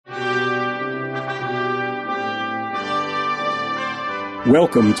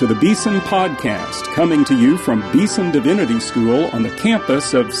Welcome to the Beeson Podcast, coming to you from Beeson Divinity School on the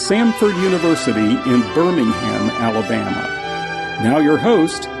campus of Samford University in Birmingham, Alabama. Now your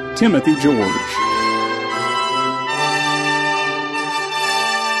host, Timothy George.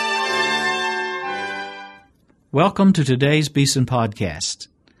 Welcome to today's Beeson Podcast.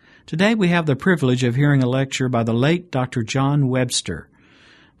 Today we have the privilege of hearing a lecture by the late Dr. John Webster.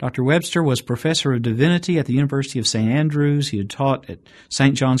 Dr. Webster was professor of divinity at the University of St. Andrews. He had taught at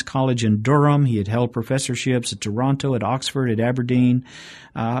St. John's College in Durham. He had held professorships at Toronto, at Oxford, at Aberdeen.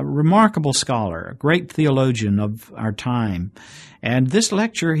 Remarkable scholar, a great theologian of our time. And this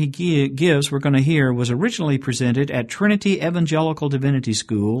lecture he gives, we're going to hear, was originally presented at Trinity Evangelical Divinity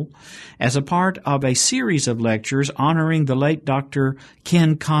School as a part of a series of lectures honoring the late Dr.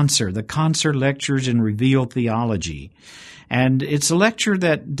 Ken Conser, the Conser Lectures in Revealed Theology. And it's a lecture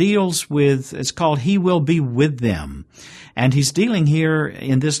that deals with, it's called He Will Be With Them. And he's dealing here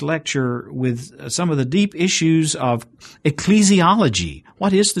in this lecture with some of the deep issues of ecclesiology.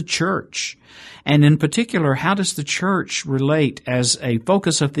 What is the church? And in particular, how does the church relate as a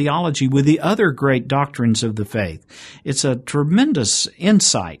focus of theology with the other great doctrines of the faith? It's a tremendous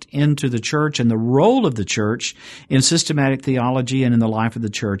insight into the church and the role of the church in systematic theology and in the life of the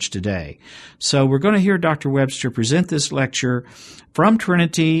church today. So we're going to hear Dr. Webster present this lecture from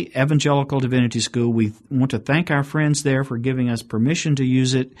Trinity Evangelical Divinity School. We want to thank our friends there for giving us permission to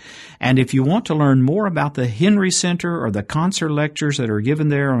use it. And if you want to learn more about the Henry Center or the Conser lectures that are given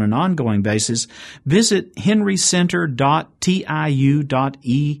there on an ongoing basis, visit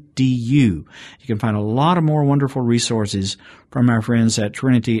henrycenter.tiu.edu. You can find a lot of more wonderful resources from our friends at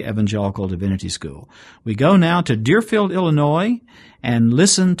Trinity Evangelical Divinity School. We go now to Deerfield, Illinois, and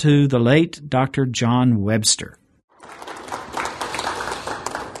listen to the late Dr. John Webster.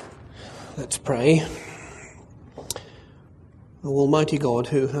 Let's pray. O Almighty God,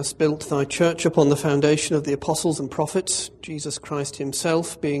 who hast built thy church upon the foundation of the apostles and prophets, Jesus Christ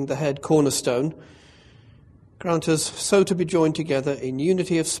himself being the head cornerstone, grant us so to be joined together in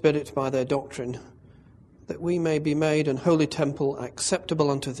unity of spirit by their doctrine, that we may be made an holy temple acceptable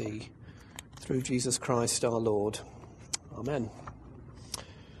unto thee, through Jesus Christ our Lord. Amen.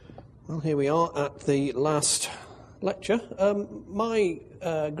 Well, here we are at the last lecture. My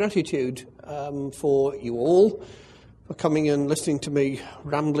gratitude for you all for coming and listening to me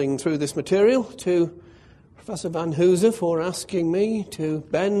rambling through this material, to Professor Van Hooser for asking me, to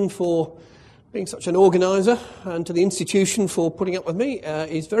Ben for being such an organiser, and to the institution for putting up with me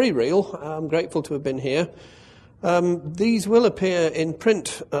is very real. I'm grateful to have been here. These will appear in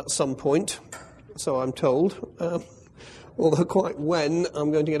print at some point, so I'm told, although quite when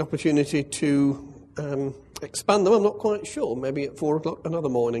I'm going to get opportunity to expand them, I'm not quite sure, maybe at 4 o'clock another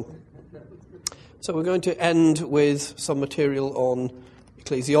morning. So we're going to end with some material on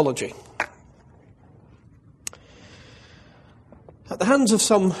ecclesiology. At the hands of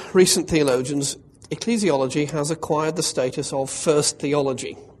some recent theologians, ecclesiology has acquired the status of first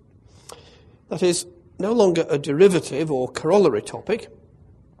theology. That is, no longer a derivative or corollary topic.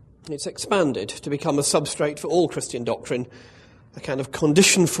 It's expanded to become a substrate for all Christian doctrine, a kind of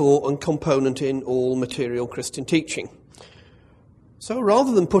condition for and component in all material Christian teaching. So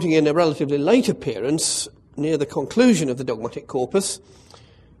rather than putting in a relatively late appearance near the conclusion of the dogmatic corpus,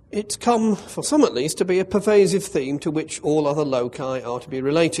 it's come, for some at least, to be a pervasive theme to which all other loci are to be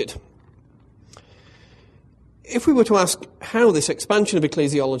related. If we were to ask how this expansion of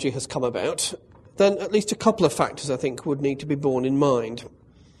ecclesiology has come about, then at least a couple of factors, I think, would need to be borne in mind.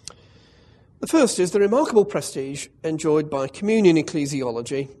 The first is the remarkable prestige enjoyed by communion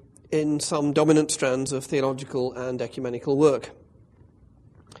ecclesiology in some dominant strands of theological and ecumenical work.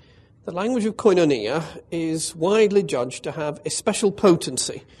 The language of koinonia is widely judged to have especial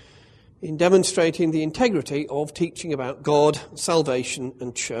potency in demonstrating the integrity of teaching about God, salvation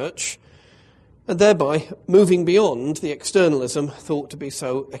and church, and thereby moving beyond the externalism thought to be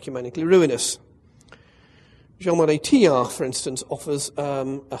so ecumenically ruinous. Jean-Marie Tillard, for instance, offers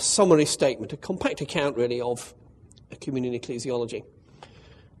a summary statement, a compact account, really, of communion ecclesiology.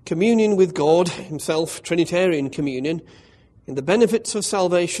 Communion with God himself, Trinitarian communion, in the benefits of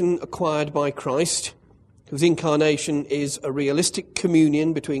salvation acquired by Christ, whose incarnation is a realistic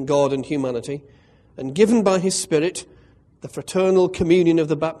communion between God and humanity, and given by his Spirit, the fraternal communion of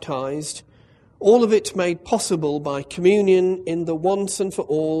the baptized, all of it made possible by communion in the once and for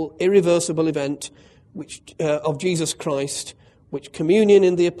all irreversible event of Jesus Christ, which communion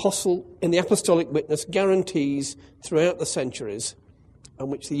in the apostolic witness guarantees throughout the centuries, and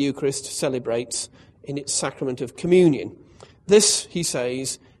which the Eucharist celebrates in its sacrament of communion. This, he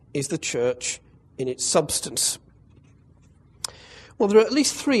says, is the church in its substance. Well, there are at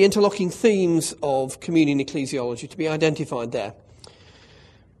least three interlocking themes of communion ecclesiology to be identified there.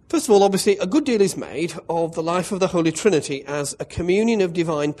 First of all, obviously, a good deal is made of the life of the Holy Trinity as a communion of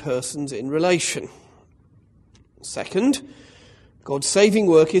divine persons in relation. Second, God's saving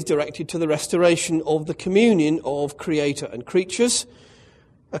work is directed to the restoration of the communion of Creator and creatures,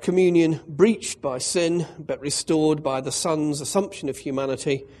 a communion breached by sin, but restored by the Son's assumption of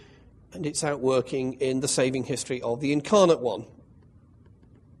humanity and its outworking in the saving history of the Incarnate One.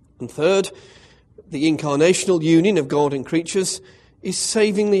 And third, the incarnational union of God and creatures is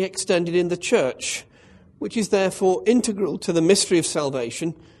savingly extended in the Church, which is therefore integral to the mystery of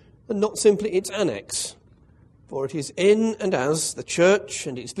salvation and not simply its annex. For it is in and as the Church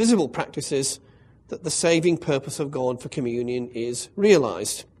and its visible practices that the saving purpose of God for communion is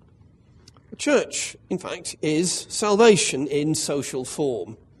realised. The Church, in fact, is salvation in social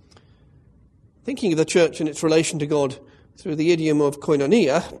form. Thinking of the Church and its relation to God through the idiom of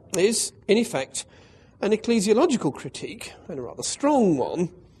koinonia is, in effect, an ecclesiological critique, and a rather strong one,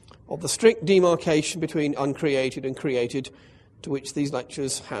 of the strict demarcation between uncreated and created to which these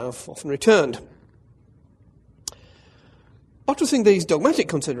lectures have often returned. Buttressing these dogmatic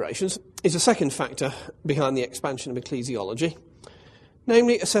considerations is a second factor behind the expansion of ecclesiology,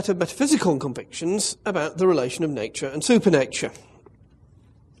 namely a set of metaphysical convictions about the relation of nature and supernature.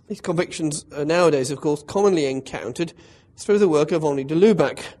 These convictions are nowadays, of course, commonly encountered through the work of Henri de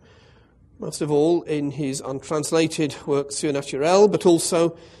Lubac, most of all in his untranslated work Surnaturel, but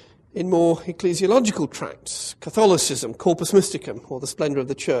also in more ecclesiological tracts, Catholicism, Corpus Mysticum, or the Splendour of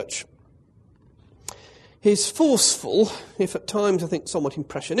the Church. His forceful, if at times I think somewhat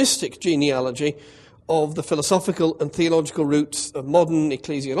impressionistic, genealogy of the philosophical and theological roots of modern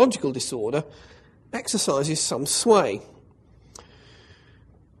ecclesiological disorder exercises some sway.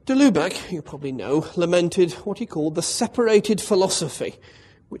 De Lubac, you probably know, lamented what he called the separated philosophy,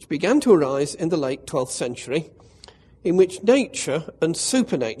 which began to arise in the late 12th century, in which nature and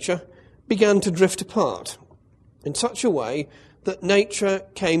supernature began to drift apart in such a way that nature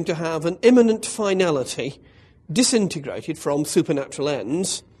came to have an immanent finality, disintegrated from supernatural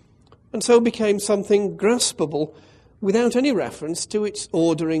ends, and so became something graspable without any reference to its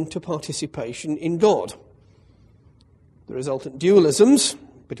ordering to participation in God. The resultant dualisms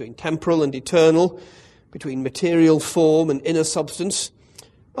between temporal and eternal, between material form and inner substance,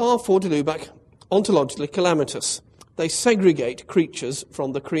 are, for de Lubac, ontologically calamitous. They segregate creatures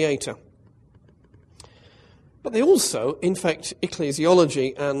from the Creator. But they also infect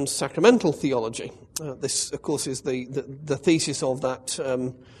ecclesiology and sacramental theology. This, of course, is the thesis of that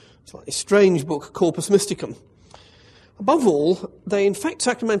slightly strange book, Corpus Mysticum. Above all, they infect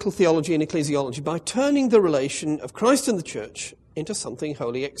sacramental theology and ecclesiology by turning the relation of Christ and the Church into something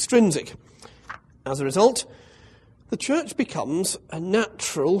wholly extrinsic. As a result, the Church becomes a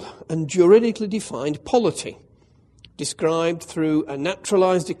natural and juridically defined polity, described through a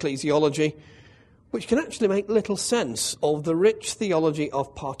naturalized ecclesiology, which can actually make little sense of the rich theology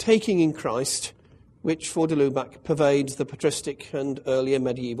of partaking in Christ, which for de Lubac pervades the patristic and earlier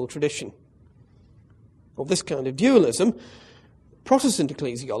medieval tradition. Of this kind of dualism, Protestant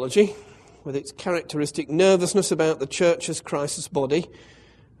ecclesiology, with its characteristic nervousness about the Church as Christ's body,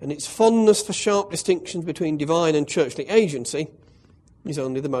 and its fondness for sharp distinctions between divine and churchly agency, is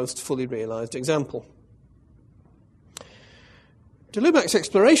only the most fully realised example. De Lubac's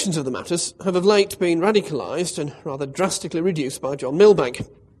explorations of the matters have of late been radicalised and rather drastically reduced by John Milbank.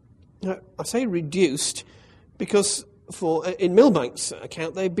 Now, I say reduced because in Milbank's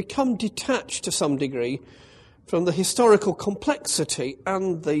account they've become detached to some degree from the historical complexity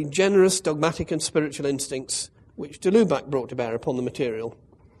and the generous dogmatic and spiritual instincts which de Lubac brought to bear upon the material.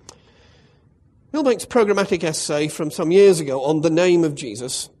 Milbank's programmatic essay from some years ago on the name of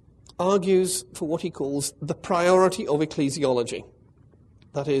Jesus argues for what he calls the priority of ecclesiology.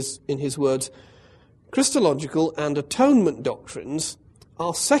 That is, in his words, Christological and atonement doctrines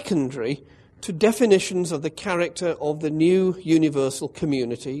are secondary to definitions of the character of the new universal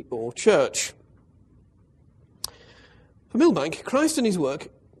community or church. For Milbank, Christ and his work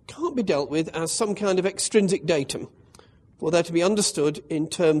can't be dealt with as some kind of extrinsic datum, for they're to be understood in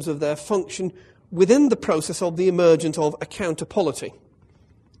terms of their function within the process of the emergence of a counter-polity.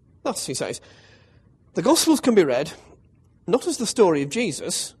 Thus, he says, the Gospels can be read not as the story of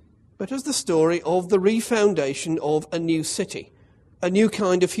Jesus, but as the story of the refoundation of a new city, a new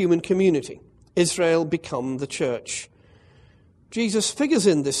kind of human community, Israel become the church. Jesus figures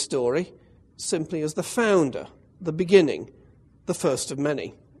in this story simply as the founder, the beginning, the first of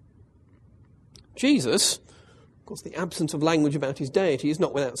many. Jesus, of course the absence of language about his deity is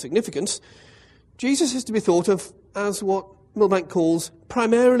not without significance, Jesus is to be thought of as what Milbank calls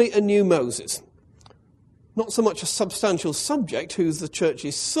primarily a new Moses. Not so much a substantial subject who's the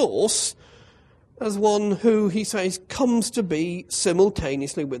church's source, as one who, he says, comes to be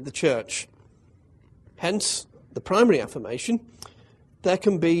simultaneously with the church. Hence, the primary affirmation, there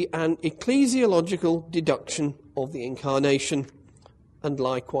can be an ecclesiological deduction of the incarnation and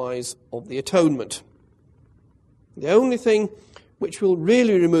likewise of the atonement. The only thing which will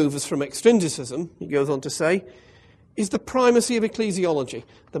really remove us from extrinsicism, he goes on to say, is the primacy of ecclesiology.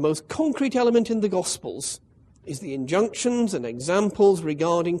 The most concrete element in the Gospels is the injunctions and examples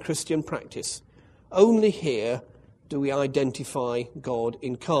regarding Christian practice. Only here do we identify God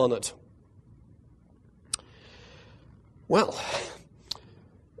incarnate. Well,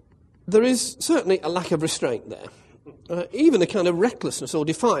 there is certainly a lack of restraint there, even a kind of recklessness or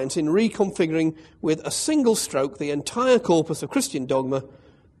defiance in reconfiguring with a single stroke the entire corpus of Christian dogma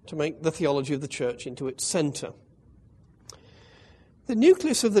to make the theology of the church into its centre. The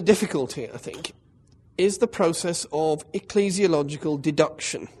nucleus of the difficulty, I think, is the process of ecclesiological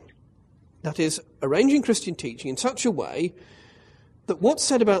deduction. That is, arranging Christian teaching in such a way that what's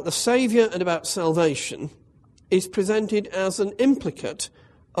said about the Saviour and about salvation is presented as an implicate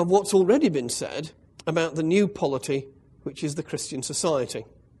of what's already been said about the new polity, which is the Christian society.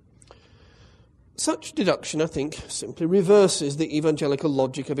 Such deduction, I think, simply reverses the evangelical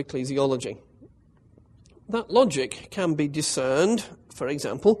logic of ecclesiology. That logic can be discerned, for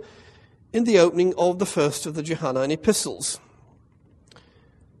example, in the opening of the first of the Johannine epistles.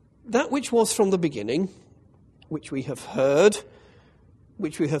 That which was from the beginning, which we have heard,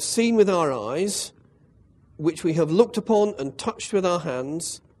 which we have seen with our eyes, which we have looked upon and touched with our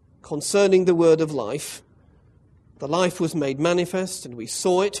hands, concerning the word of life. The life was made manifest, and we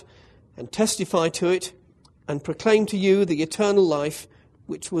saw it, and testified to it, and proclaimed to you the eternal life,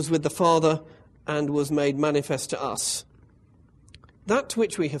 which was with the Father, and was made manifest to us. That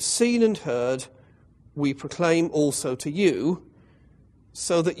which we have seen and heard, we proclaim also to you,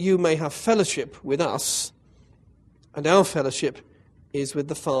 so that you may have fellowship with us, and our fellowship is with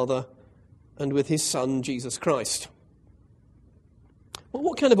the Father and with his Son, Jesus Christ. Well,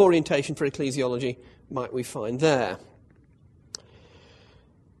 what kind of orientation for ecclesiology might we find there?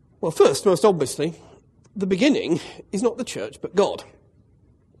 Well, first, most obviously, the beginning is not the church, but God.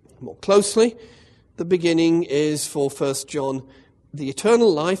 More closely, the beginning is, for 1 John, the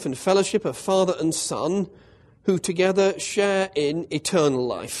eternal life and fellowship of Father and Son, who together share in eternal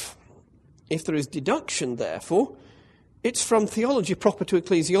life. If there is deduction, therefore, it's from theology proper to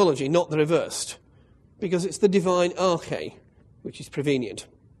ecclesiology, not the reversed, because it's the divine arche which is prevenient.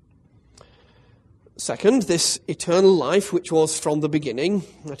 Second, this eternal life, which was from the beginning,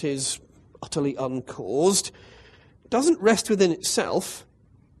 that is, utterly uncaused, doesn't rest within itself.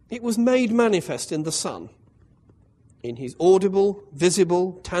 It was made manifest in the Son, in his audible,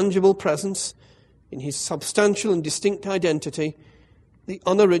 visible, tangible presence, in his substantial and distinct identity. The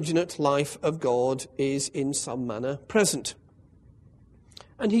unoriginate life of God is in some manner present.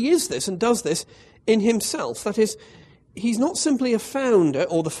 And he is this and does this in himself. That is, he's not simply a founder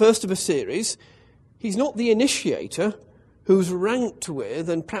or the first of a series. He's not the initiator who's ranked with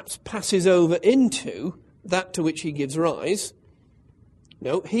and perhaps passes over into that to which he gives rise.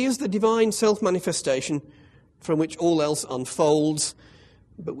 No, he is the divine self-manifestation from which all else unfolds,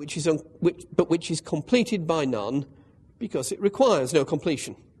 but which is completed by none, because it requires no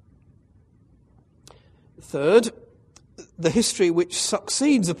completion. Third, the history which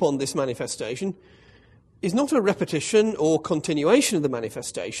succeeds upon this manifestation is not a repetition or continuation of the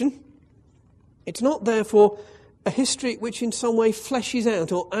manifestation. It's not, therefore, a history which in some way fleshes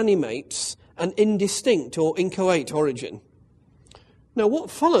out or animates an indistinct or inchoate origin. Now,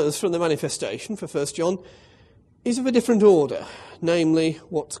 what follows from the manifestation for 1 John is of a different order, namely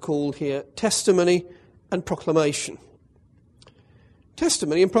what's called here testimony and proclamation.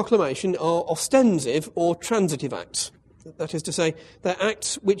 Testimony and proclamation are ostensive or transitive acts. That is to say, they're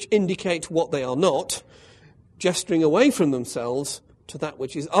acts which indicate what they are not, gesturing away from themselves to that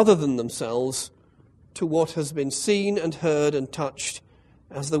which is other than themselves, to what has been seen and heard and touched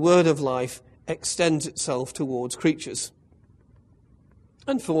as the word of life extends itself towards creatures.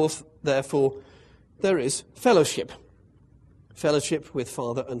 And fourth, therefore, there is fellowship. Fellowship with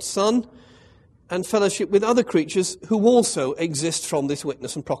Father and Son, and fellowship with other creatures who also exist from this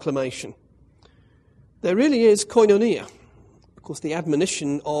witness and proclamation. There really is koinonia. Of course, the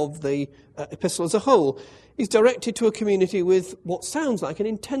admonition of the epistle as a whole is directed to a community with what sounds like an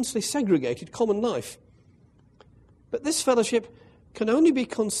intensely segregated common life. But this fellowship can only be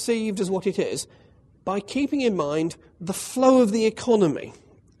conceived as what it is by keeping in mind the flow of the economy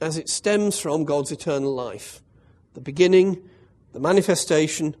as it stems from God's eternal life. the beginning, the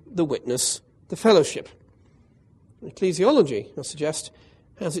manifestation, the witness, the fellowship. Ecclesiology, I suggest,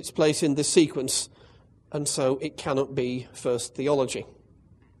 has its place in this sequence, and so it cannot be first theology.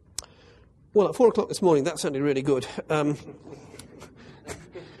 Well, at 4 o'clock this morning, that sounded really good.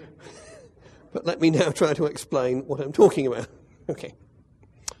 But let me now try to explain what I'm talking about. Okay.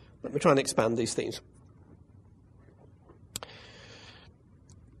 Let me try and expand these themes.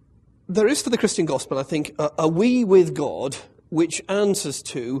 There is for the Christian gospel, I think, a we with God which answers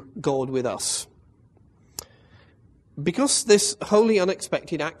to God with us. Because this wholly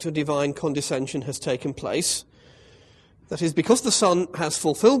unexpected act of divine condescension has taken place, that is, because the Son has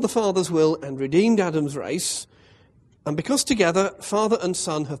fulfilled the Father's will and redeemed Adam's race, and because together Father and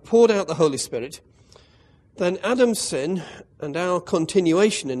Son have poured out the Holy Spirit, then Adam's sin and our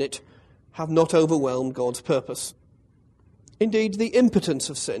continuation in it have not overwhelmed God's purpose. Indeed, the impotence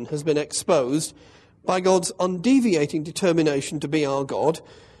of sin has been exposed by God's undeviating determination to be our God,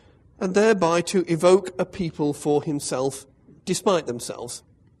 and thereby to evoke a people for himself despite themselves.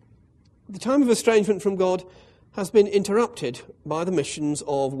 The time of estrangement from God has been interrupted by the missions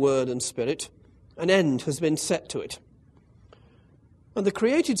of Word and Spirit. An end has been set to it. And the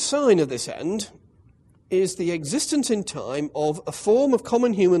created sign of this end is the existence in time of a form of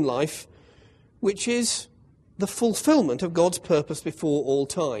common human life which is the fulfillment of God's purpose before all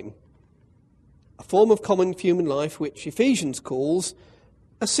time. A form of common human life which Ephesians calls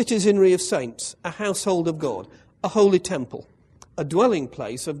a citizenry of saints, a household of God, a holy temple, a dwelling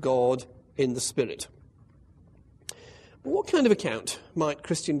place of God in the Spirit. But what kind of account might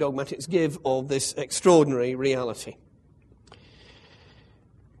Christian dogmatics give of this extraordinary reality?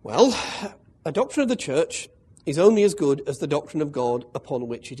 Well, a doctrine of the Church is only as good as the doctrine of God upon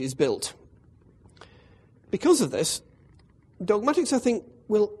which it is built. Because of this, dogmatics, I think,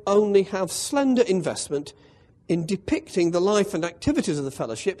 will only have slender investment in depicting the life and activities of the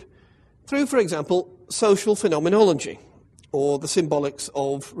fellowship through, for example, social phenomenology or the symbolics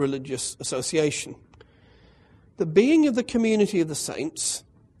of religious association. The being of the community of the saints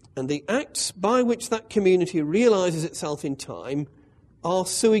and the acts by which that community realizes itself in time are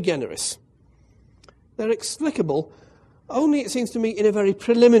sui generis. They're explicable only, it seems to me, in a very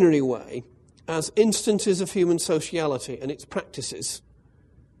preliminary way as instances of human sociality and its practices.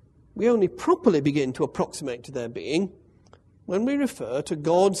 We only properly begin to approximate to their being when we refer to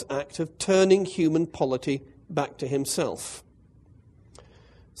God's act of turning human polity back to himself.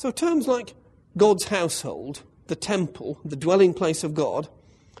 So terms like God's household, the temple, the dwelling place of God,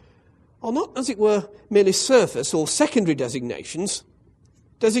 are not, as it were, merely surface or secondary designations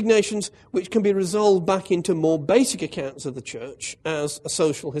which can be resolved back into more basic accounts of the Church as a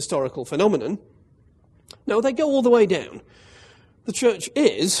social historical phenomenon. No, they go all the way down. The Church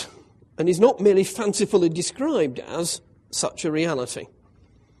is, and is not merely fancifully described as, such a reality.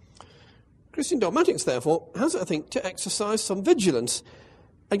 Christian dogmatics, therefore, has, I think, to exercise some vigilance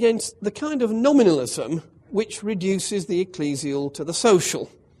against the kind of nominalism which reduces the ecclesial to the social.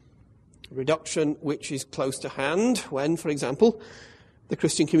 A reduction which is close to hand when, for example, the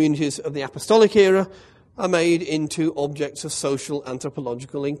Christian communities of the apostolic era are made into objects of social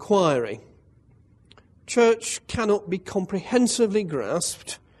anthropological inquiry. Church cannot be comprehensively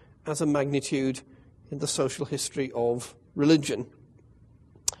grasped as a magnitude in the social history of religion.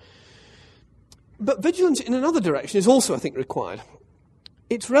 But vigilance in another direction is also, I think, required.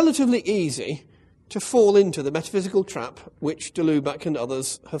 It's relatively easy to fall into the metaphysical trap which de Lubac and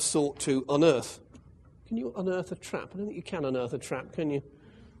others have sought to unearth. Can you unearth a trap? I don't think you can unearth a trap, can you?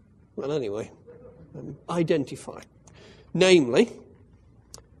 Well, anyway, identify. Namely,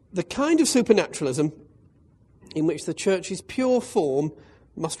 the kind of supernaturalism in which the Church's pure form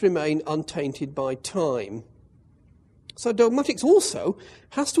must remain untainted by time. So dogmatics also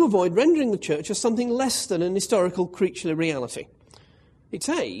has to avoid rendering the Church as something less than an historical creaturely reality. Its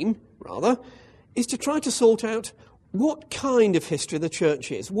aim, rather, is to try to sort out what kind of history the Church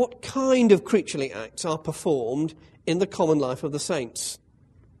is, what kind of creaturely acts are performed in the common life of the saints.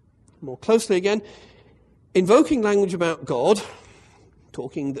 More closely again, invoking language about God,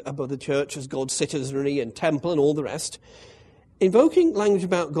 talking about the Church as God's citizenry and temple and all the rest, invoking language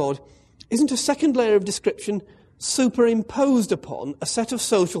about God isn't a second layer of description superimposed upon a set of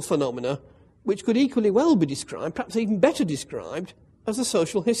social phenomena which could equally well be described, perhaps even better described, as a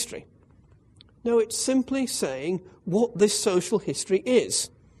social history. No, it's simply saying what this social history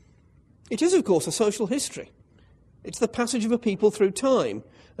is. It is, of course, a social history. It's the passage of a people through time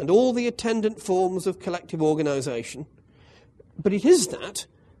and all the attendant forms of collective organisation. But it is that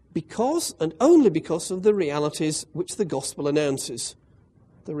because and only because of the realities which the gospel announces.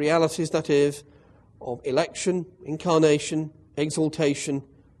 The realities, that is, of election, incarnation, exaltation,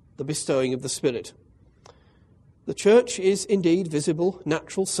 the bestowing of the Spirit. The church is indeed visible,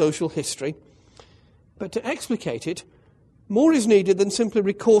 natural, social history, but to explicate it, more is needed than simply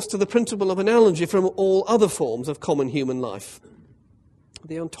recourse to the principle of analogy from all other forms of common human life.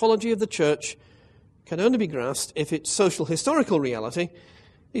 The ontology of the church can only be grasped if its social historical reality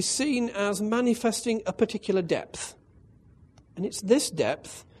is seen as manifesting a particular depth. And it's this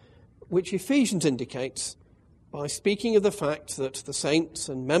depth which Ephesians indicates by speaking of the fact that the saints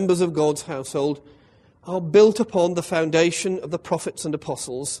and members of God's household are built upon the foundation of the prophets and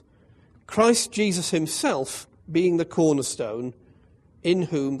apostles, Christ Jesus himself being the cornerstone, in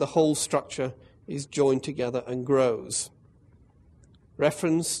whom the whole structure is joined together and grows.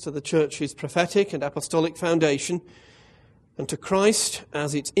 Reference to the church's prophetic and apostolic foundation and to Christ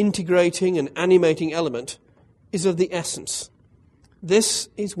as its integrating and animating element is of the essence. This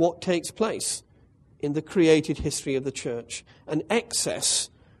is what takes place in the created history of the church, an excess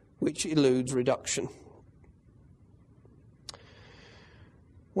which eludes reduction.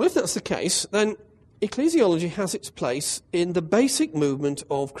 Well, if that's the case, then ecclesiology has its place in the basic movement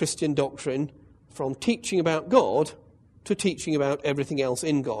of Christian doctrine from teaching about God to teaching about everything else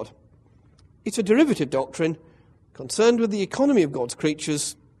in God. It's a derivative doctrine concerned with the economy of God's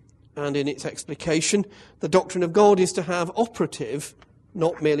creatures, and in its explication, the doctrine of God is to have operative,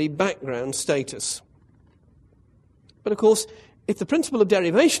 not merely background status. But of course, if the principle of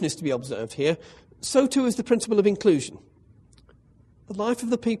derivation is to be observed here, so too is the principle of inclusion. The life of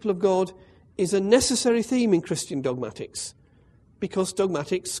the people of God is a necessary theme in Christian dogmatics, because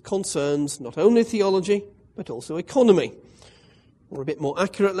dogmatics concerns not only theology, but also economy. Or a bit more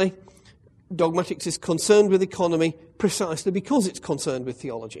accurately, dogmatics is concerned with economy precisely because it's concerned with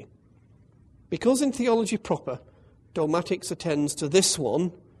theology. Because in theology proper, dogmatics attends to this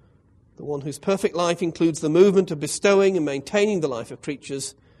one, the one whose perfect life includes the movement of bestowing and maintaining the life of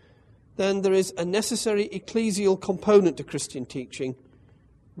creatures, then there is a necessary ecclesial component to Christian teaching,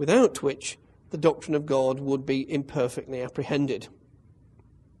 without which the doctrine of God would be imperfectly apprehended.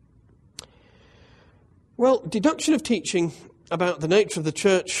 Well, deduction of teaching about the nature of the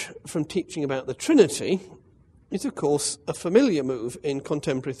church from teaching about the Trinity is, of course, a familiar move in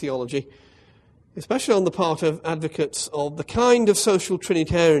contemporary theology, especially on the part of advocates of the kind of social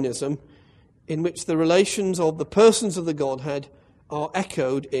Trinitarianism in which the relations of the persons of the Godhead are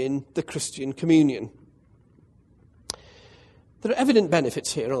echoed in the Christian communion. There are evident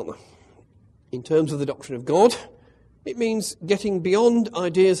benefits here, aren't there? In terms of the doctrine of God, it means getting beyond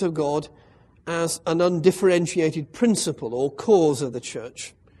ideas of God as an undifferentiated principle or cause of the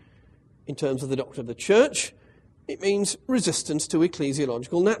church. In terms of the doctrine of the church, it means resistance to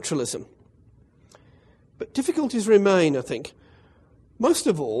ecclesiological naturalism. But difficulties remain, I think, most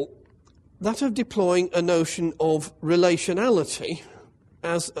of all, that of deploying a notion of relationality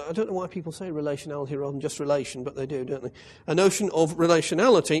as, I don't know why people say relationality rather than just relation, but they do, don't they? A notion of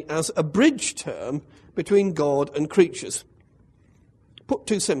relationality as a bridge term between God and creatures. Put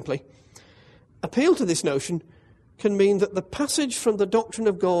too simply, appeal to this notion can mean that the passage from the doctrine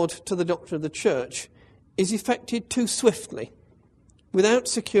of God to the doctrine of the church is effected too swiftly, without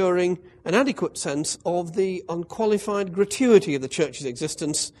securing an adequate sense of the unqualified gratuity of the church's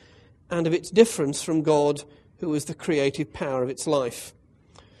existence and of its difference from God, who is the creative power of its life.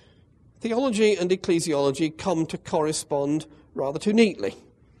 Theology and ecclesiology come to correspond rather too neatly.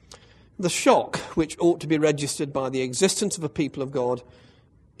 The shock, which ought to be registered by the existence of a people of God,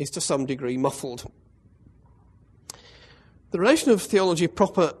 is to some degree muffled. The relation of theology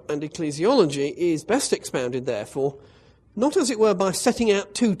proper and ecclesiology is best expounded, therefore, not as it were by setting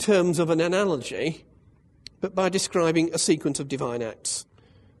out two terms of an analogy, but by describing a sequence of divine acts.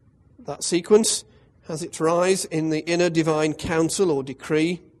 That sequence has its rise in the inner divine counsel or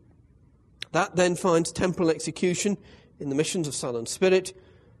decree. That then finds temporal execution in the missions of Son and Spirit,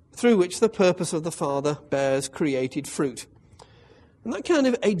 through which the purpose of the Father bears created fruit. And that kind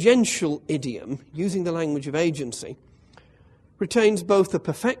of agential idiom, using the language of agency, retains both the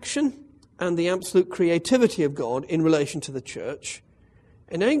perfection and the absolute creativity of God in relation to the church,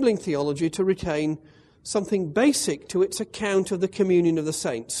 enabling theology to retain something basic to its account of the communion of the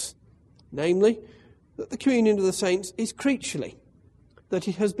saints, namely, that the communion of the saints is creaturely, that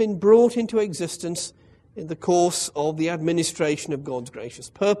it has been brought into existence in the course of the administration of God's gracious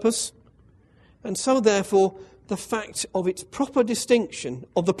purpose, and so therefore the fact of its proper distinction,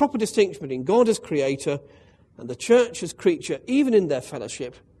 of the proper distinction between God as creator and the church as creature, even in their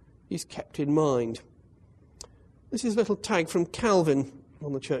fellowship, is kept in mind. This is a little tag from Calvin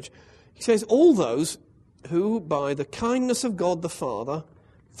on the church. He says, all those who, by the kindness of God the Father,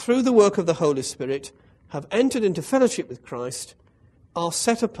 through the work of the Holy Spirit, have entered into fellowship with Christ, are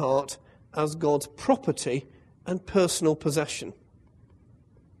set apart as God's property and personal possession.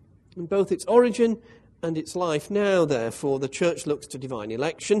 In both its origin and its life now, therefore, the church looks to divine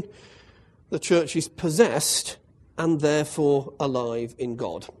election. The church is possessed and therefore alive in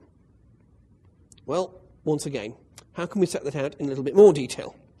God. Well, once again, how can we set that out in a little bit more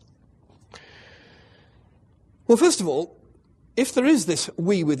detail? Well, first of all, if there is this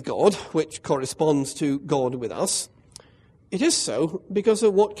we with God, which corresponds to God with us, it is so because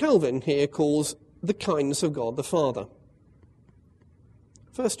of what Calvin here calls the kindness of God the Father.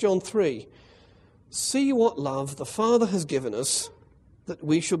 1 John 3, see what love the Father has given us, that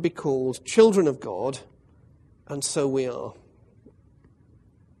we should be called children of God, and so we are.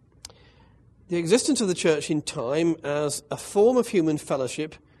 The existence of the church in time as a form of human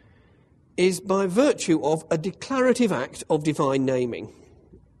fellowship is by virtue of a declarative act of divine naming.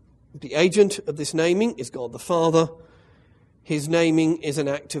 The agent of this naming is God the Father. His naming is an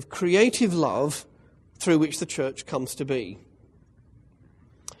act of creative love through which the church comes to be.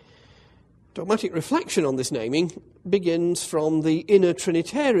 Dogmatic reflection on this naming begins from the inner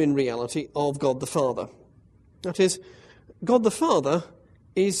Trinitarian reality of God the Father. That is, God the Father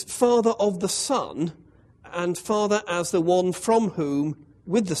is Father of the Son, and Father as the one from whom,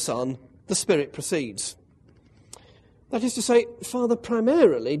 with the Son, the Spirit proceeds. That is to say, Father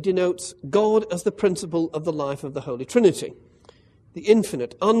primarily denotes God as the principle of the life of the Holy Trinity, the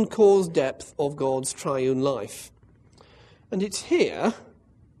infinite, uncaused depth of God's triune life. And it's here,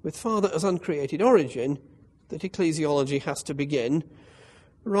 with Father as uncreated origin, that ecclesiology has to begin,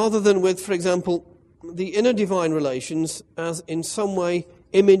 rather than with, for example, the inner divine relations as in some way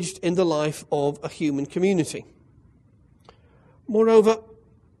imaged in the life of a human community. Moreover,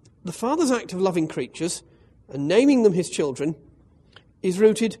 the Father's act of loving creatures and naming them his children is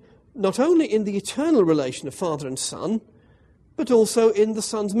rooted not only in the eternal relation of Father and Son, but also in the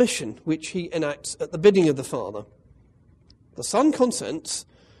Son's mission, which he enacts at the bidding of the Father. The Son consents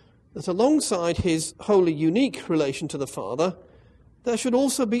that alongside his wholly unique relation to the Father, there should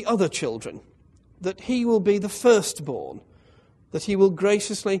also be other children, that he will be the firstborn, that he will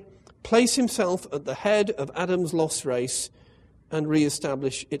graciously place himself at the head of Adam's lost race and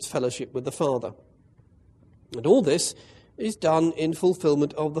re-establish its fellowship with the Father. And all this is done in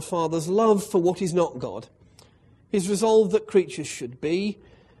fulfillment of the Father's love for what is not God, his resolve that creatures should be,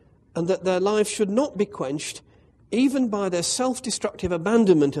 and that their lives should not be quenched even by their self-destructive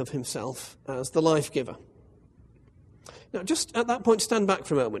abandonment of himself as the life-giver. Now, just at that point, stand back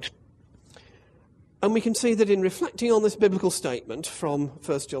for a moment. And we can see that in reflecting on this biblical statement from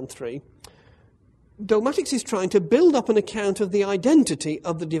 1 John 3, dogmatics is trying to build up an account of the identity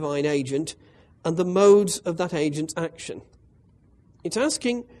of the divine agent and the modes of that agent's action. It's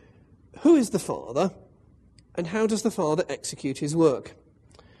asking, who is the Father, and how does the Father execute his work?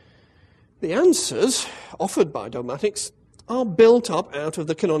 The answers offered by dogmatics are built up out of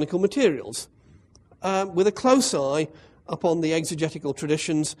the canonical materials, with a close eye upon the exegetical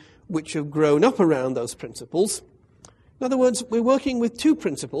traditions which have grown up around those principles. In other words, we're working with two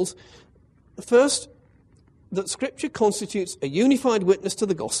principles. First, that Scripture constitutes a unified witness to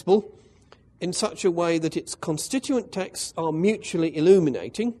the gospel in such a way that its constituent texts are mutually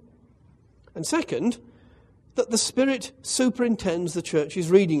illuminating. And second, that the Spirit superintends the Church's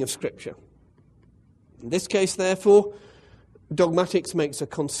reading of Scripture. In this case, therefore, dogmatics makes a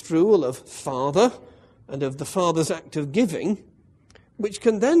construal of Father and of the Father's act of giving, which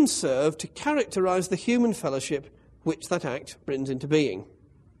can then serve to characterize the human fellowship which that act brings into being.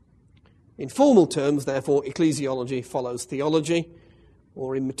 In formal terms, therefore, ecclesiology follows theology,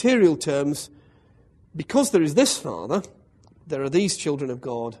 or in material terms, because there is this Father, there are these children of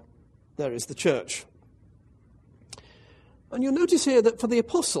God, there is the Church. And you'll notice here that for the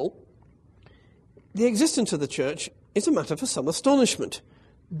Apostle, the existence of the Church is a matter for some astonishment.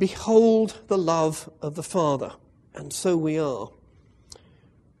 Behold the love of the Father, and so we are.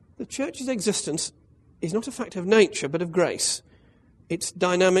 The Church's existence is not a fact of nature, but of grace. Its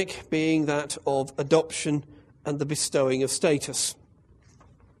dynamic being that of adoption and the bestowing of status.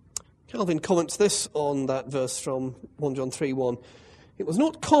 Calvin comments this on that verse from 1 John 3:1. It was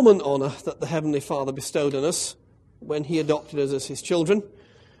not common honour that the Heavenly Father bestowed on us when he adopted us as his children.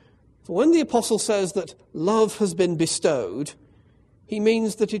 For when the Apostle says that love has been bestowed, he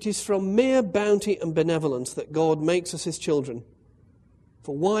means that it is from mere bounty and benevolence that God makes us his children.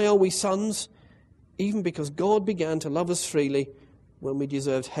 For why are we sons? Even because God began to love us freely when we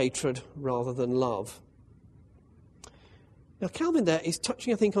deserved hatred rather than love. Now, Calvin there is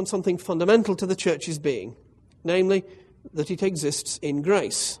touching, I think, on something fundamental to the Church's being, namely that it exists in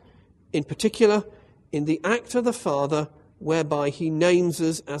grace, in particular in the act of the Father whereby he names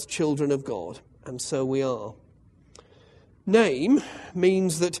us as children of God, and so we are. Name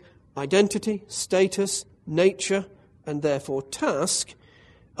means that identity, status, nature, and therefore task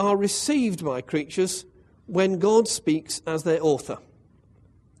are received by creatures when God speaks as their author.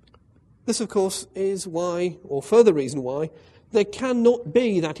 This, of course, is why, or further reason why, there cannot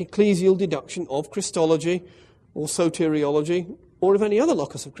be that ecclesial deduction of Christology or soteriology or of any other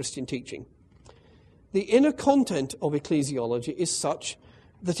locus of Christian teaching. The inner content of ecclesiology is such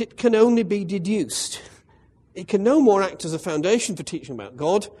that it can only be deduced. It can no more act as a foundation for teaching about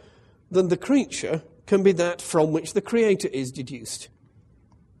God than the creature can be that from which the Creator is deduced.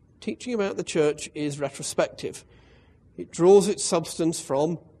 Teaching about the church is retrospective. It draws its substance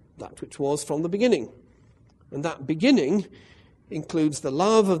from that which was from the beginning. And that beginning includes the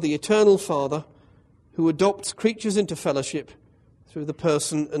love of the eternal Father who adopts creatures into fellowship through the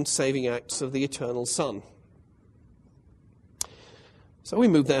person and saving acts of the eternal Son. So we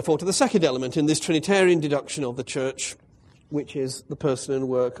move therefore to the second element in this Trinitarian deduction of the church, which is the person and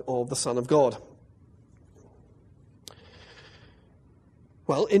work of the Son of God.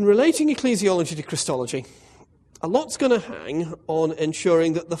 Well, in relating ecclesiology to Christology, a lot's going to hang on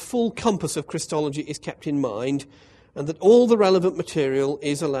ensuring that the full compass of Christology is kept in mind and that all the relevant material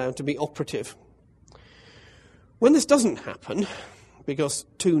is allowed to be operative. When this doesn't happen, because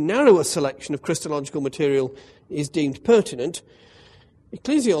too narrow a selection of Christological material is deemed pertinent,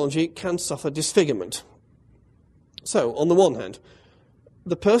 ecclesiology can suffer disfigurement. So, on the one hand,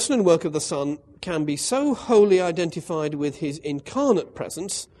 the person and work of the Son can be so wholly identified with his incarnate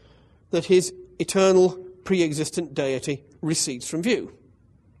presence that his eternal, pre-existent deity recedes from view.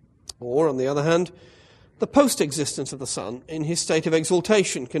 Or, on the other hand, the post-existence of the Son in his state of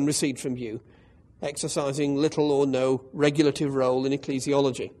exaltation can recede from view, exercising little or no regulative role in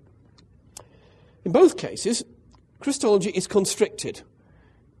ecclesiology. In both cases, Christology is constricted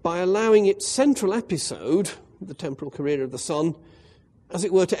by allowing its central episode, the temporal career of the Son, as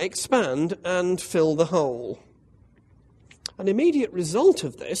it were, to expand and fill the whole. An immediate result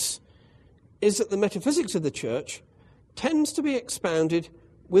of this is that the metaphysics of the Church tends to be expounded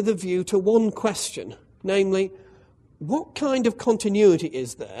with a view to one question, namely, what kind of continuity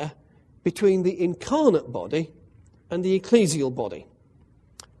is there between the incarnate body and the ecclesial body?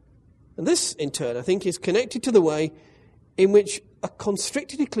 And this, in turn, I think, is connected to the way in which a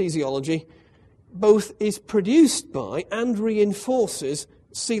constricted ecclesiology both is produced by and reinforces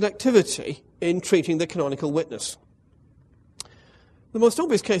selectivity in treating the canonical witness. The most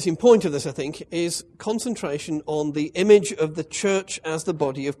obvious case in point of this, I think, is concentration on the image of the church as the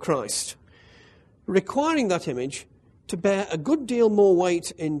body of Christ, requiring that image to bear a good deal more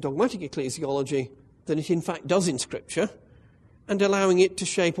weight in dogmatic ecclesiology than it in fact does in Scripture, and allowing it to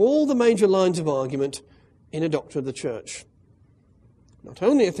shape all the major lines of argument in a doctrine of the church. Not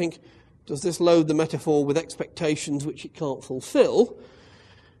only, I think, does this load the metaphor with expectations which it can't fulfill,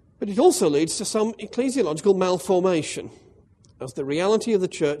 but it also leads to some ecclesiological malformation, as the reality of the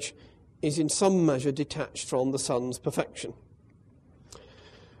church is in some measure detached from the Son's perfection.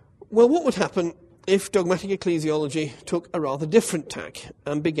 Well, what would happen if dogmatic ecclesiology took a rather different tack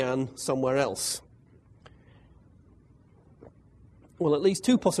and began somewhere else? Well, at least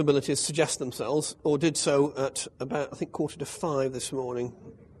two possibilities suggest themselves, or did so at about, I think, 4:45 this morning.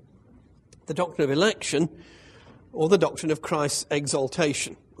 The doctrine of election, or the doctrine of Christ's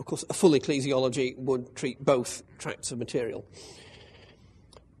exaltation. Of course, a full ecclesiology would treat both tracts of material.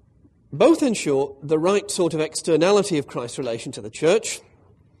 Both ensure the right sort of externality of Christ's relation to the church.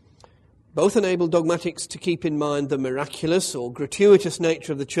 Both enable dogmatics to keep in mind the miraculous or gratuitous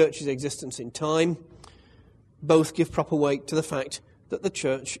nature of the church's existence in time. Both give proper weight to the fact that the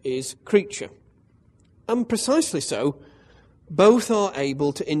church is creature. And precisely so, both are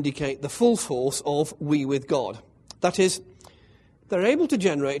able to indicate the full force of we with God. That is, they're able to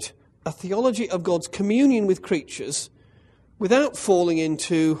generate a theology of God's communion with creatures without falling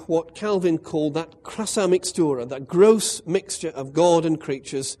into what Calvin called that crassa mixtura, that gross mixture of God and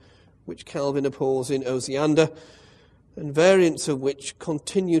creatures, which Calvin abhors in Osiander, and variants of which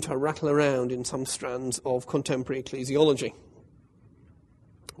continue to rattle around in some strands of contemporary ecclesiology.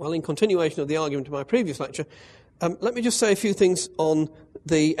 Well, in continuation of the argument of my previous lecture, let me just say a few things on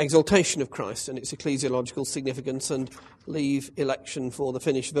the exaltation of Christ and its ecclesiological significance, and leave election for the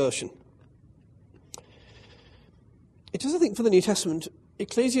finished version. It is, I think, for the New Testament,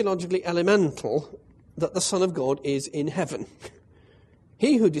 ecclesiologically elemental that the Son of God is in heaven.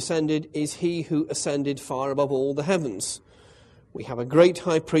 He who descended is he who ascended far above all the heavens. We have a great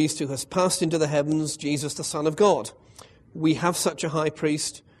high priest who has passed into the heavens, Jesus the Son of God, we have such a high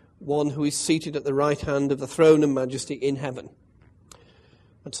priest, one who is seated at the right hand of the throne and majesty in heaven,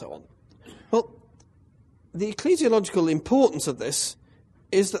 and so on. Well, the ecclesiological importance of this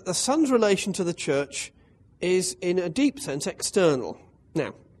is that the Son's relation to the church is, in a deep sense, external.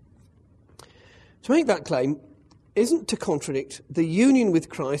 Now, to make that claim isn't to contradict the union with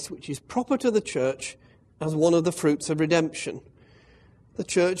Christ which is proper to the church as one of the fruits of redemption. The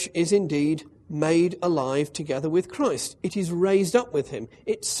church is indeed made alive together with Christ. It is raised up with him.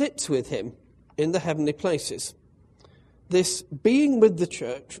 It sits with him in the heavenly places. This being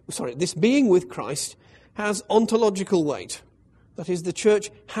with Christ has ontological weight. That is, the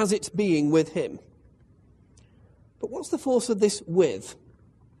church has its being with him. But what's the force of this with?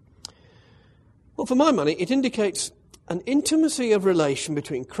 Well, for my money, it indicates an intimacy of relation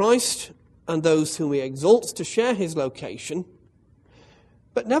between Christ and those whom he exalts to share his location,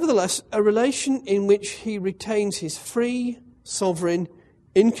 but nevertheless a relation in which he retains his free, sovereign,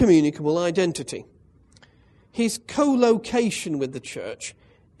 incommunicable identity. His co-location with the church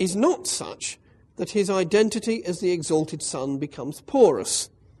is not such that his identity as the exalted Son becomes porous,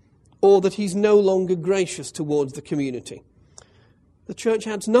 or that he's no longer gracious towards the community. The church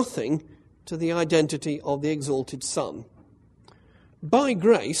adds nothing to the identity of the exalted Son. By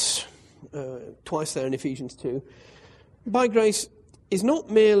grace, twice there in Ephesians 2, by grace is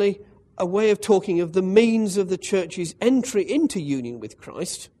not merely a way of talking of the means of the church's entry into union with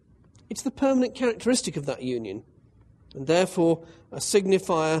Christ. It's the permanent characteristic of that union, and therefore a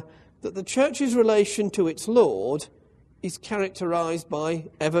signifier that the church's relation to its Lord is characterized by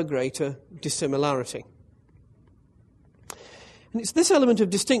ever greater dissimilarity. And it's this element of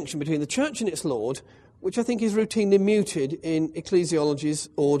distinction between the church and its Lord which I think is routinely muted in ecclesiologies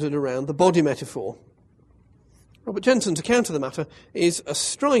ordered around the body metaphor. Robert Jensen's account of the matter is a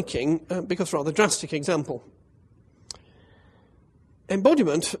striking, because rather drastic example.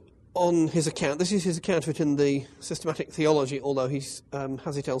 Embodiment, on his account, this is his account of it in the Systematic Theology, although he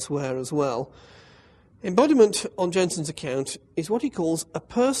has it elsewhere as well. Embodiment, on Jensen's account, is what he calls a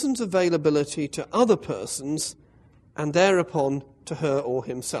person's availability to other persons and thereupon to her or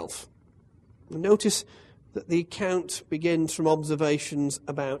himself. Notice that the account begins from observations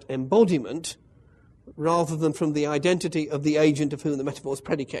about embodiment rather than from the identity of the agent of whom the metaphor is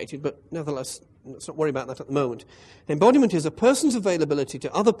predicated, but nevertheless, let's not worry about that at the moment. Embodiment is a person's availability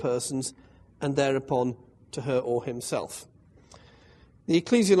to other persons and thereupon to her or himself. The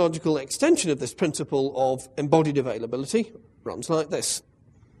ecclesiological extension of this principle of embodied availability runs like this: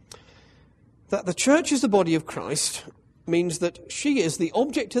 that the church is the body of Christ means that she is the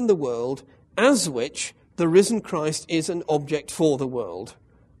object in the world as which the risen Christ is an object for the world,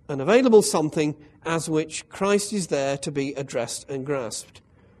 an available something as which Christ is there to be addressed and grasped.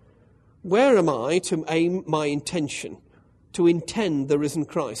 Where am I to aim my intention, to intend the risen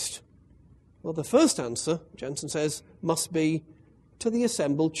Christ? Well, the first answer, Jensen says, must be to the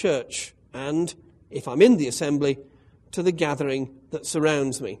assembled church, and, if I'm in the assembly, to the gathering that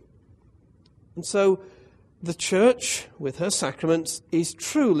surrounds me. And so, the church, with her sacraments, is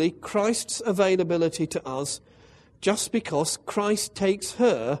truly Christ's availability to us, just because Christ takes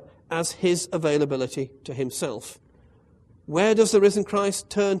her as his availability to himself. Where does the risen Christ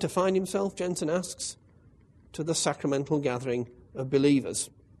turn to find himself, Jensen asks? To the sacramental gathering of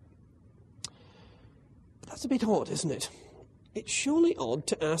believers. But that's a bit odd, isn't it? It's surely odd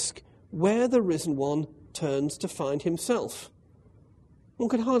to ask where the risen one turns to find himself. One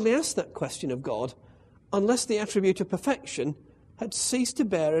could hardly ask that question of God unless the attribute of perfection had ceased to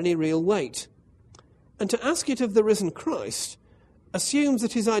bear any real weight. And to ask it of the risen Christ assumes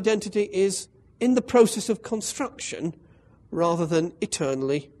that his identity is in the process of construction rather than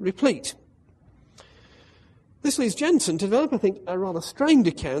eternally replete. This leads Jensen to develop, I think, a rather strained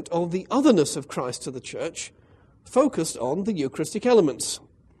account of the otherness of Christ to the church, focused on the Eucharistic elements.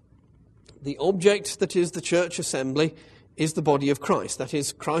 The object that is the church assembly is the body of Christ, that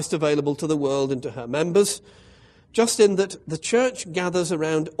is, Christ available to the world and to her members, just in that the church gathers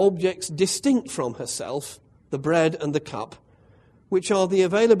around objects distinct from herself, the bread and the cup, which are the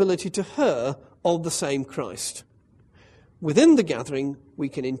availability to her of the same Christ. Within the gathering, we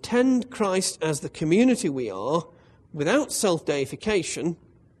can intend Christ as the community we are, without self-deification,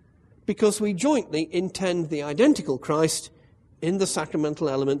 because we jointly intend the identical Christ in the sacramental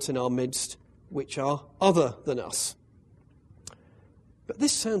elements in our midst, which are other than us. But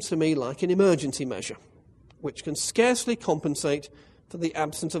this sounds to me like an emergency measure, which can scarcely compensate for the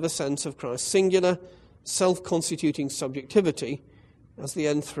absence of a sense of Christ's singular, self-constituting subjectivity as the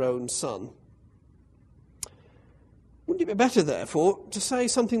enthroned Son. Wouldn't it be better, therefore, to say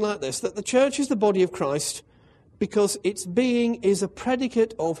something like this, that the church is the body of Christ because its being is a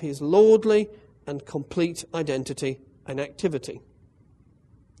predicate of his lordly and complete identity and activity.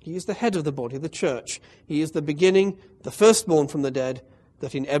 He is the head of the body, the church. He is the beginning, the firstborn from the dead,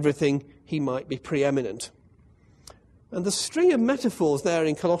 that in everything he might be preeminent. And the string of metaphors there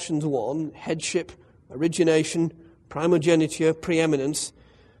in Colossians 1, headship, origination, primogeniture, preeminence,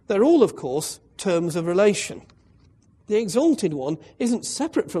 they're all, of course, terms of relation. The exalted one isn't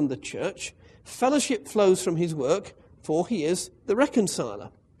separate from the church. Fellowship flows from his work, for he is the reconciler.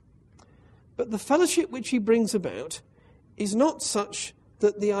 But the fellowship which he brings about is not such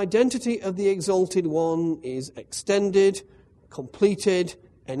that the identity of the exalted one is extended, completed,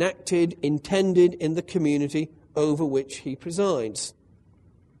 enacted, intended in the community over which he presides.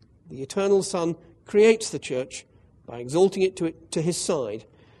 The eternal Son creates the church by exalting it to his side,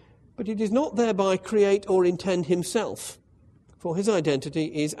 but he does not thereby create or intend himself, for his identity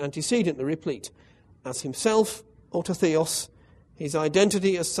is antecedently replete. As himself, autotheos, his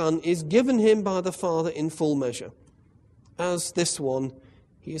identity as Son is given him by the Father in full measure. As this one,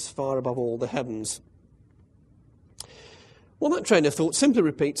 he is far above all the heavens. Well, that train of thought simply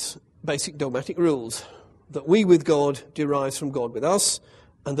repeats basic dogmatic rules, that we with God derives from God with us,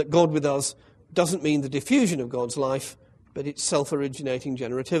 and that God with us doesn't mean the diffusion of God's life, but its self-originating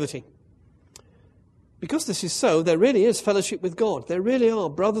generativity. Because this is so, there really is fellowship with God. There really are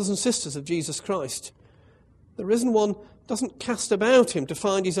brothers and sisters of Jesus Christ. The risen one doesn't cast about him to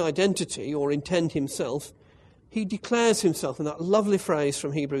find his identity or intend himself. He declares himself in that lovely phrase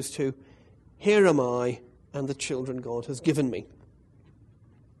from Hebrews 2, "Here am I, and the children God has given me."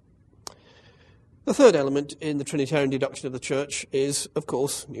 The third element in the Trinitarian deduction of the Church is, of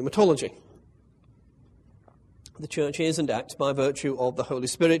course, pneumatology. The Church is and acts by virtue of the Holy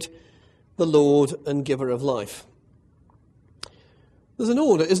Spirit, the Lord and giver of life. There's an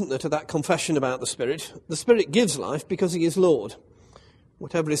order, isn't there, to that confession about the Spirit? The Spirit gives life because he is Lord.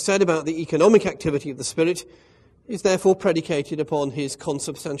 Whatever is said about the economic activity of the Spirit is therefore predicated upon his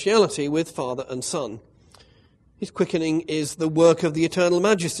consubstantiality with Father and Son. His quickening is the work of the eternal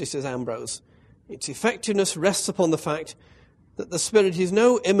majesty, says Ambrose. Its effectiveness rests upon the fact that the Spirit is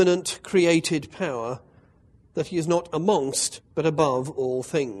no immanent created power, that he is not amongst but above all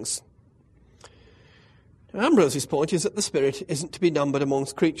things. Now, Ambrose's point is that the Spirit isn't to be numbered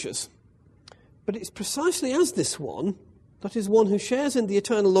amongst creatures. But it's precisely as this one, that is one who shares in the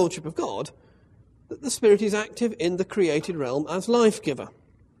eternal lordship of God, that the Spirit is active in the created realm as life-giver.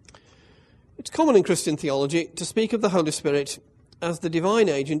 It's common in Christian theology to speak of the Holy Spirit as the divine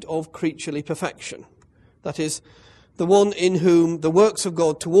agent of creaturely perfection. That is, the one in whom the works of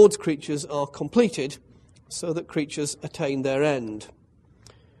God towards creatures are completed so that creatures attain their end.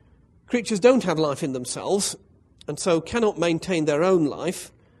 Creatures don't have life in themselves and so cannot maintain their own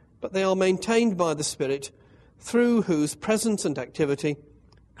life, but they are maintained by the Spirit through whose presence and activity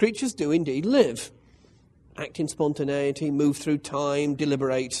creatures do indeed live, act in spontaneity, move through time,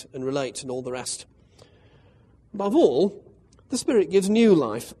 deliberate and relate and all the rest. Above all, the Spirit gives new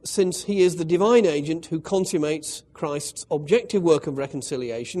life, since he is the divine agent who consummates Christ's objective work of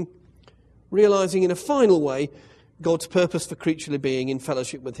reconciliation, realizing in a final way God's purpose for creaturely being in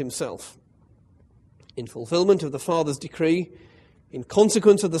fellowship with himself. In fulfillment of the Father's decree, in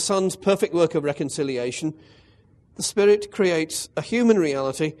consequence of the Son's perfect work of reconciliation, the Spirit creates a human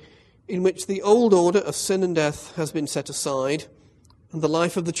reality in which the old order of sin and death has been set aside and the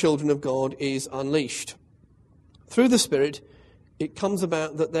life of the children of God is unleashed. Through the Spirit, it comes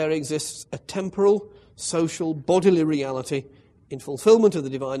about that there exists a temporal, social, bodily reality in fulfillment of the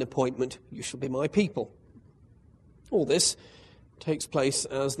divine appointment, "You shall be my people." All this takes place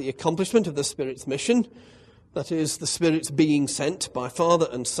as the accomplishment of the Spirit's mission, that is, the Spirit's being sent by Father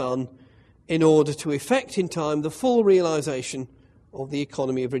and Son in order to effect in time the full realization of the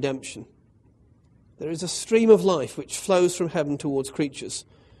economy of redemption. There is a stream of life which flows from heaven towards creatures,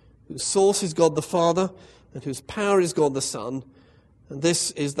 whose source is God the Father and whose power is God the Son, and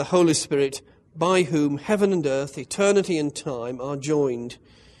this is the Holy Spirit by whom heaven and earth, eternity and time are joined.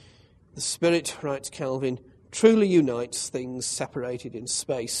 The Spirit, writes Calvin, truly unites things separated in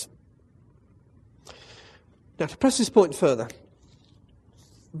space. Now, to press this point further,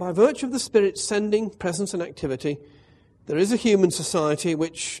 by virtue of the Spirit's sending, presence and activity, there is a human society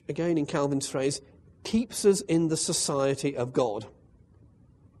which, again in Calvin's phrase, keeps us in the society of God.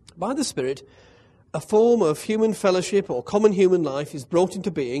 By the Spirit, a form of human fellowship or common human life is brought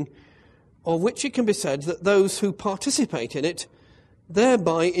into being, of which it can be said that those who participate in it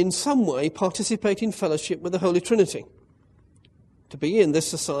thereby in some way participate in fellowship with the Holy Trinity. To be in this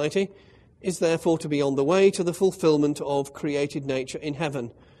society is therefore to be on the way to the fulfillment of created nature in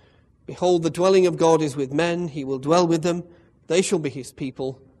heaven, Behold, the dwelling of God is with men. He will dwell with them. They shall be his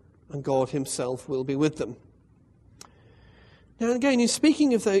people, and God himself will be with them. Now again, in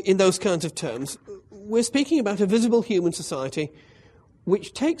speaking in those kinds of terms, we're speaking about a visible human society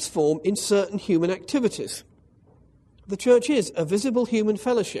which takes form in certain human activities. The church is a visible human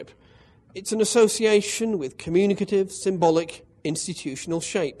fellowship. It's an association with communicative, symbolic, institutional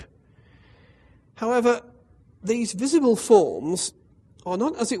shape. However, these visible forms are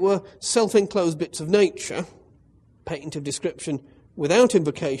not, as it were, self-enclosed bits of nature, patent of description without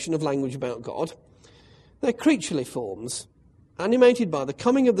invocation of language about God. They're creaturely forms, animated by the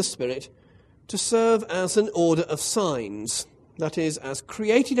coming of the Spirit to serve as an order of signs, that is, as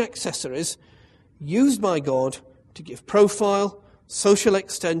created accessories used by God to give profile, social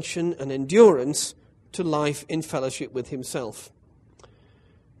extension and endurance to life in fellowship with himself.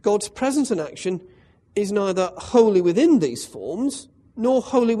 God's presence and action is neither wholly within these forms nor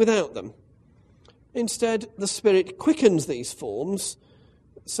wholly without them. Instead, the Spirit quickens these forms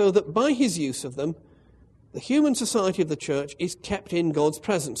so that by his use of them, the human society of the church is kept in God's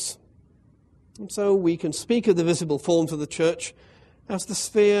presence. And so we can speak of the visible forms of the church as the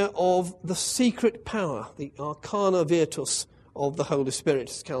sphere of the secret power, the arcana virtus of the Holy Spirit,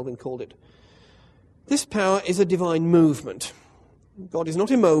 as Calvin called it. This power is a divine movement. God is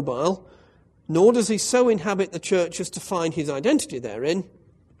not immobile, nor does he so inhabit the church as to find his identity therein.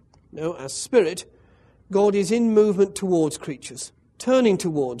 No, as Spirit, God is in movement towards creatures, turning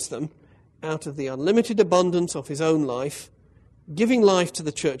towards them out of the unlimited abundance of his own life, giving life to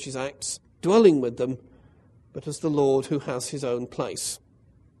the church's acts, dwelling with them, but as the Lord who has his own place.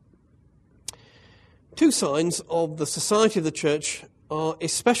 Two signs of the society of the church are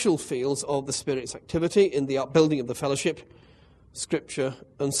especial fields of the Spirit's activity in the upbuilding of the fellowship: Scripture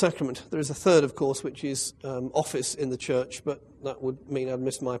and sacrament. There is a third, of course, which is office in the church, but that would mean I'd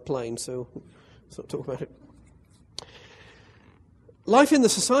miss my plane, so let's not talk about it. Life in the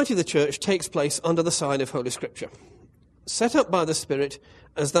society of the church takes place under the sign of Holy Scripture, set up by the Spirit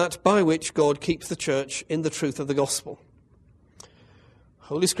as that by which God keeps the church in the truth of the gospel.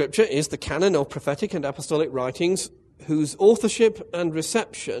 Holy Scripture is the canon of prophetic and apostolic writings whose authorship and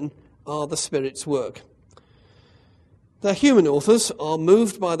reception are the Spirit's work. Their human authors are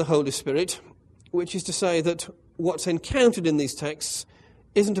moved by the Holy Spirit, which is to say that what's encountered in these texts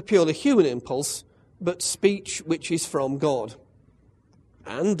isn't a purely human impulse, but speech which is from God.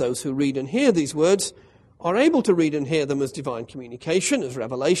 And those who read and hear these words are able to read and hear them as divine communication, as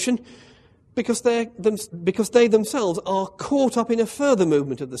revelation, because they themselves are caught up in a further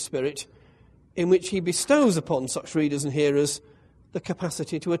movement of the Spirit, in which he bestows upon such readers and hearers the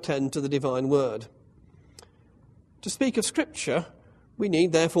capacity to attend to the divine word. To speak of Scripture, we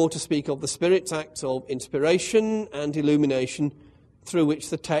need therefore to speak of the Spirit's acts of inspiration and illumination through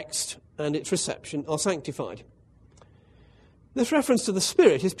which the text and its reception are sanctified. This reference to the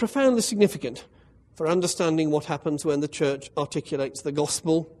Spirit is profoundly significant for understanding what happens when the church articulates the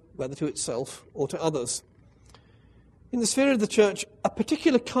gospel, whether to itself or to others. In the sphere of the church, a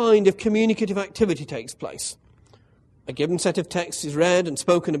particular kind of communicative activity takes place. A given set of texts is read and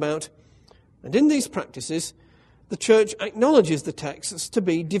spoken about, and in these practices, the church acknowledges the texts to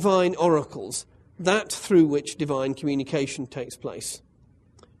be divine oracles, that through which divine communication takes place.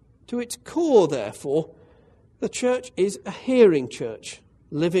 To its core, therefore, the church is a hearing church,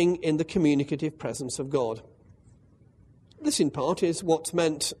 living in the communicative presence of God. This, in part, is what's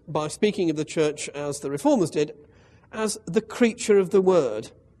meant by speaking of the church, as the Reformers did, as the creature of the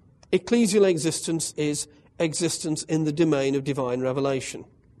Word. Ecclesial existence is existence in the domain of divine revelation.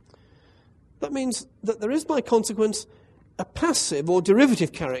 That means that there is, by consequence, a passive or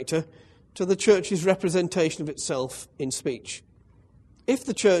derivative character to the church's representation of itself in speech. If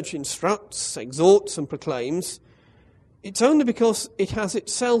the church instructs, exhorts, and proclaims, it's only because it has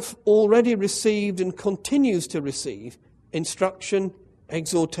itself already received and continues to receive instruction,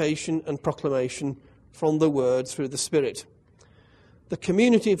 exhortation, and proclamation from the Word through the Spirit. The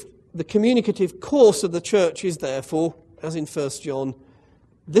communicative course of the church is therefore, as in 1 John,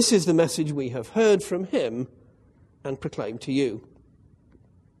 "This is the message we have heard from him and proclaimed to you."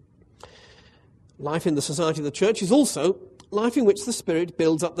 Life in the society of the church is also life in which the Spirit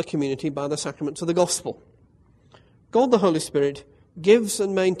builds up the community by the sacraments of the gospel. God the Holy Spirit gives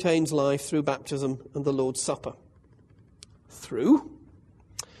and maintains life through baptism and the Lord's Supper. Through?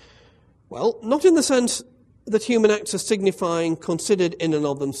 Well, not in the sense that human acts are signifying, considered in and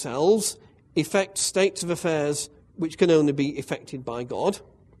of themselves, effect states of affairs which can only be effected by God.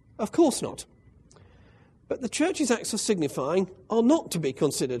 Of course not. But the church's acts of signifying are not to be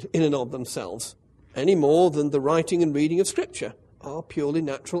considered in and of themselves, any more than the writing and reading of Scripture are purely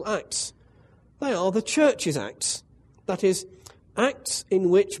natural acts. They are the church's acts. That is, acts in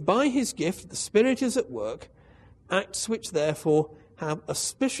which by his gift the Spirit is at work, acts which therefore have a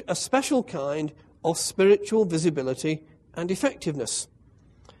special kind of spiritual visibility and effectiveness.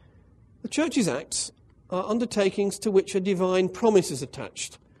 The church's acts are undertakings to which a divine promise is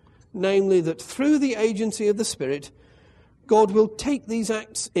attached, namely that through the agency of the Spirit, God will take these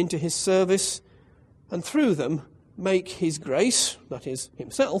acts into his service and through them make his grace, that is,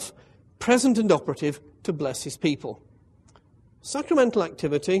 himself, present and operative to bless his people. Sacramental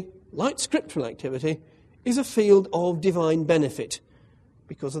activity, like scriptural activity, is a field of divine benefit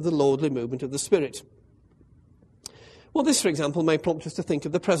because of the lordly movement of the Spirit. Well, this, for example, may prompt us to think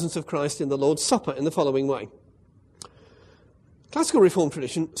of the presence of Christ in the Lord's Supper in the following way. Classical Reformed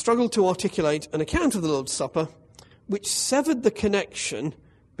tradition struggled to articulate an account of the Lord's Supper which severed the connection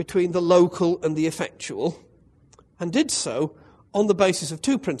between the local and the effectual, and did so on the basis of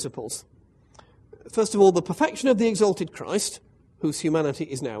two principles. First of all, the perfection of the exalted Christ, whose humanity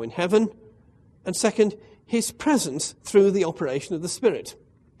is now in heaven, and second, his presence through the operation of the Spirit.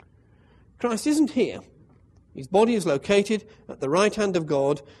 Christ isn't here. His body is located at the right hand of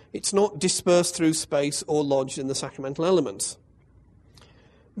God. It's not dispersed through space or lodged in the sacramental elements.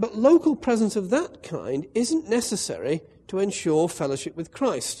 But local presence of that kind isn't necessary to ensure fellowship with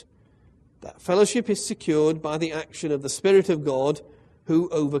Christ. That fellowship is secured by the action of the Spirit of God, who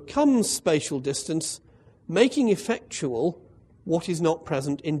overcomes spatial distance, making effectual what is not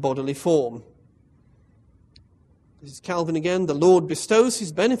present in bodily form. This is Calvin again. The Lord bestows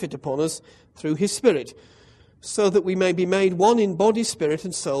his benefit upon us through his Spirit, so that we may be made one in body, spirit,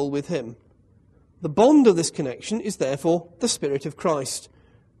 and soul with him. The bond of this connection is therefore the Spirit of Christ,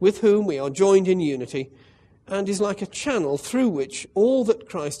 with whom we are joined in unity, and is like a channel through which all that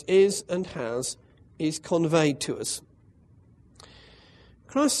Christ is and has is conveyed to us.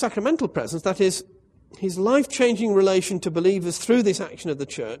 Christ's sacramental presence, that is, his life-changing relation to believers through this action of the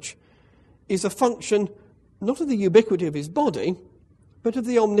Church, is a function not of the ubiquity of his body, but of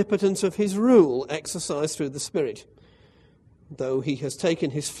the omnipotence of his rule exercised through the Spirit. Though he has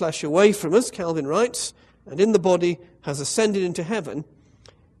taken his flesh away from us, Calvin writes, and in the body has ascended into heaven,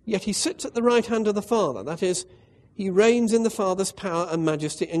 yet he sits at the right hand of the Father, that is, he reigns in the Father's power and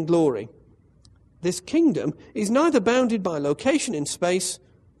majesty and glory. This kingdom is neither bounded by location in space,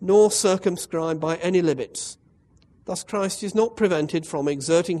 nor circumscribed by any limits. Thus Christ is not prevented from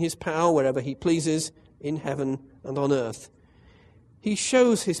exerting his power wherever he pleases, in heaven and on earth. He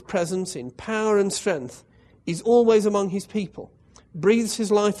shows his presence in power and strength, is always among his people, breathes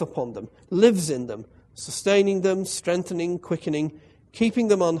his life upon them, lives in them, sustaining them, strengthening, quickening, keeping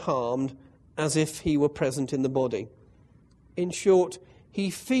them unharmed, as if he were present in the body. In short,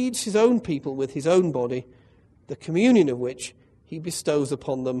 he feeds his own people with his own body, the communion of which he bestows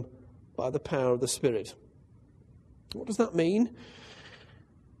upon them by the power of the Spirit. What does that mean?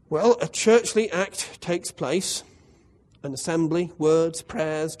 Well, a churchly act takes place, an assembly, words,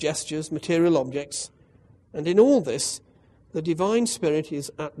 prayers, gestures, material objects, and in all this, the divine Spirit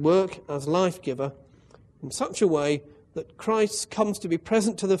is at work as life-giver in such a way that Christ comes to be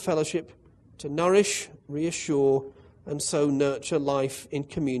present to the fellowship, to nourish, reassure, and so nurture life in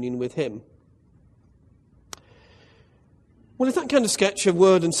communion with him. Well, if that kind of sketch of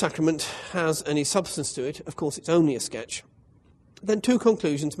word and sacrament has any substance to it, of course it's only a sketch, then two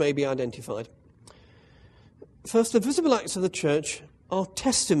conclusions may be identified. First, the visible acts of the Church are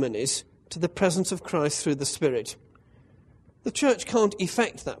testimonies to the presence of Christ through the Spirit. The Church can't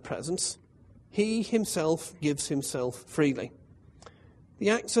effect that presence. He himself gives himself freely. The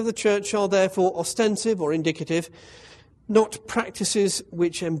acts of the Church are therefore ostensive or indicative, not practices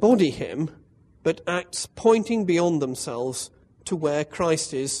which embody him, but acts pointing beyond themselves to where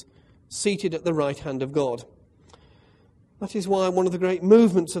Christ is, seated at the right hand of God. That is why one of the great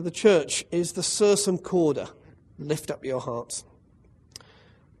movements of the Church is the Sursum Corda, lift up your hearts.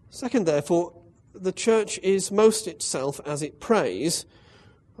 Second, therefore, the Church is most itself as it prays,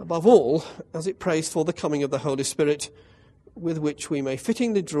 above all, as it prays for the coming of the Holy Spirit, with which we may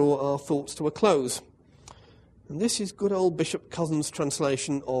fittingly draw our thoughts to a close. And this is good old Bishop Cousin's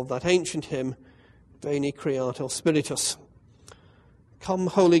translation of that ancient hymn, Veni Creator Spiritus. Come,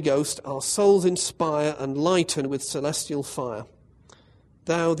 Holy Ghost, our souls inspire and lighten with celestial fire.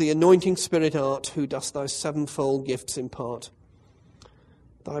 Thou the anointing Spirit art, who dost thy sevenfold gifts impart.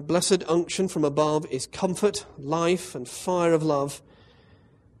 Thy blessed unction from above is comfort, life, and fire of love.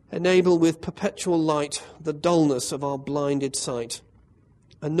 Enable with perpetual light the dullness of our blinded sight.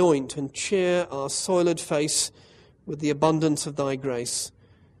 Anoint and cheer our soiled face with the abundance of thy grace.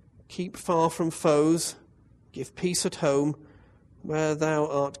 Keep far from foes, give peace at home, Where thou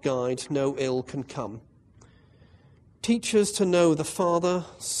art guide, no ill can come. Teach us to know the Father,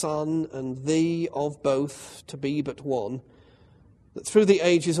 Son, and thee of both to be but one, that through the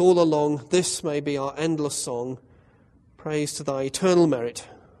ages all along this may be our endless song, praise to thy eternal merit,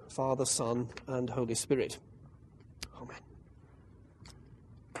 Father, Son, and Holy Spirit. Amen.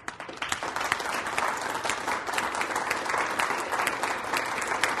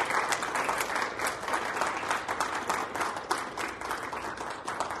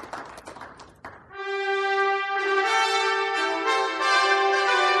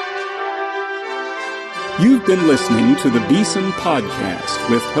 You've been listening to the Beeson Podcast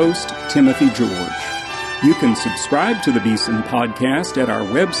with host Timothy George. You can subscribe to the Beeson Podcast at our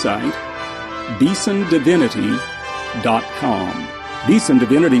website, beesondivinity.com. Beeson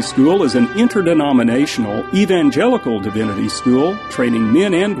Divinity School is an interdenominational evangelical divinity school training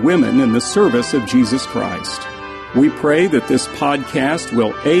men and women in the service of Jesus Christ. We pray that this podcast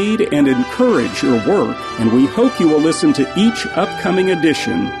will aid and encourage your work, and we hope you will listen to each upcoming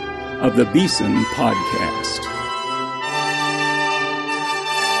edition of the Beeson Podcast.